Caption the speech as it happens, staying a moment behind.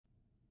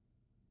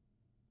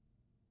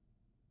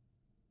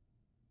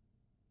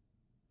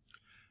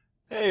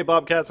Hey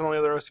Bobcats and all the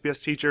other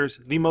OCPS teachers,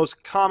 the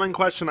most common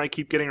question I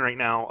keep getting right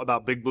now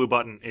about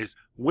BigBlueButton is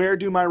where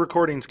do my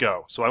recordings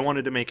go? So I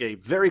wanted to make a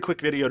very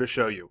quick video to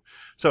show you.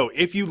 So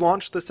if you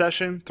launch the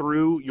session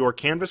through your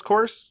Canvas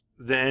course,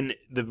 then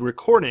the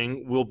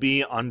recording will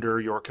be under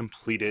your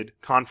completed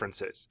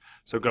conferences.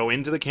 So go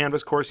into the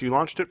Canvas course you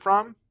launched it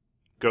from,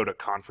 go to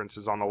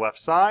Conferences on the left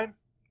side,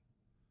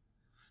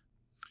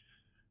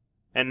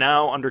 and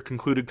now under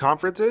Concluded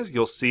Conferences,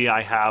 you'll see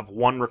I have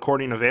one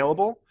recording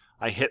available.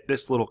 I hit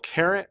this little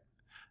caret,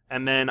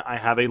 and then I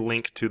have a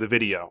link to the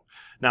video.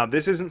 Now,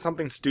 this isn't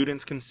something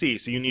students can see,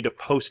 so you need to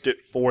post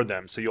it for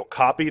them. So you'll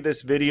copy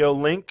this video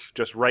link,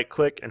 just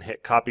right-click and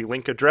hit Copy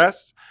Link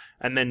Address,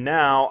 and then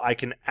now I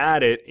can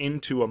add it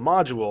into a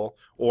module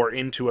or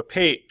into a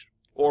page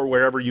or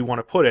wherever you want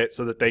to put it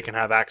so that they can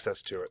have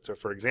access to it. So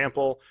for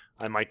example,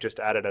 I might just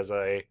add it as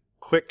a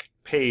quick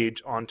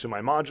page onto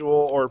my module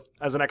or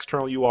as an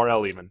external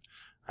URL even.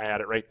 I add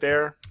it right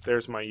there.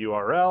 There's my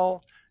URL.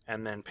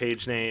 And then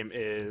page name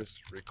is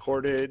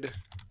recorded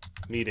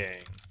meeting.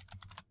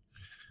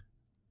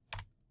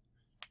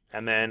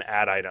 And then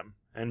add item.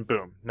 And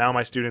boom. Now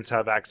my students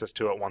have access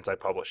to it once I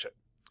publish it.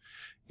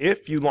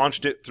 If you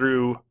launched it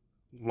through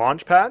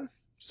Launchpad,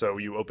 so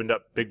you opened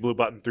up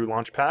BigBlueButton through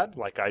Launchpad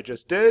like I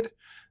just did,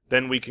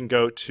 then we can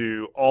go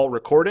to all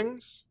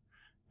recordings,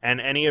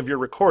 and any of your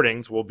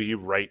recordings will be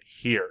right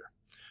here.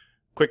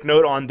 Quick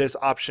note on this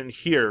option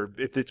here,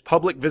 if it's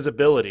public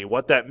visibility,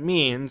 what that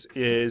means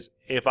is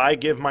if I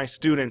give my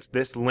students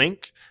this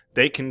link,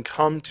 they can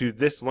come to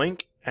this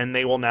link and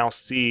they will now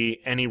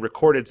see any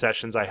recorded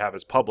sessions I have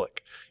as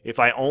public. If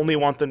I only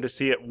want them to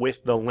see it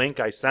with the link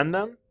I send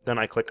them, then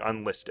I click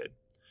unlisted.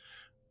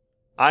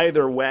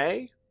 Either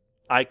way,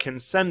 I can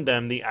send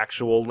them the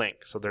actual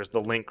link. So there's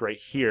the link right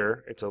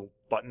here. It's a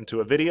button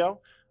to a video.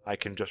 I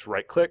can just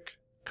right click,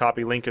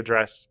 copy link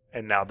address,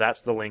 and now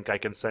that's the link I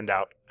can send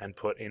out and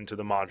put into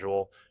the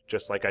module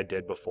just like I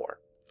did before.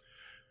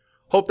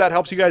 Hope that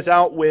helps you guys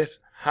out with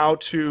how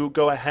to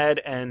go ahead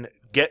and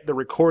get the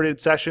recorded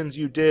sessions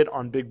you did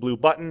on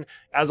BigBlueButton.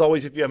 As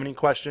always, if you have any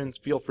questions,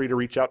 feel free to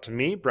reach out to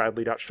me,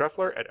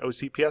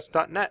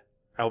 bradley.streffler@ocps.net.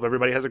 I hope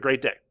everybody has a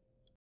great day.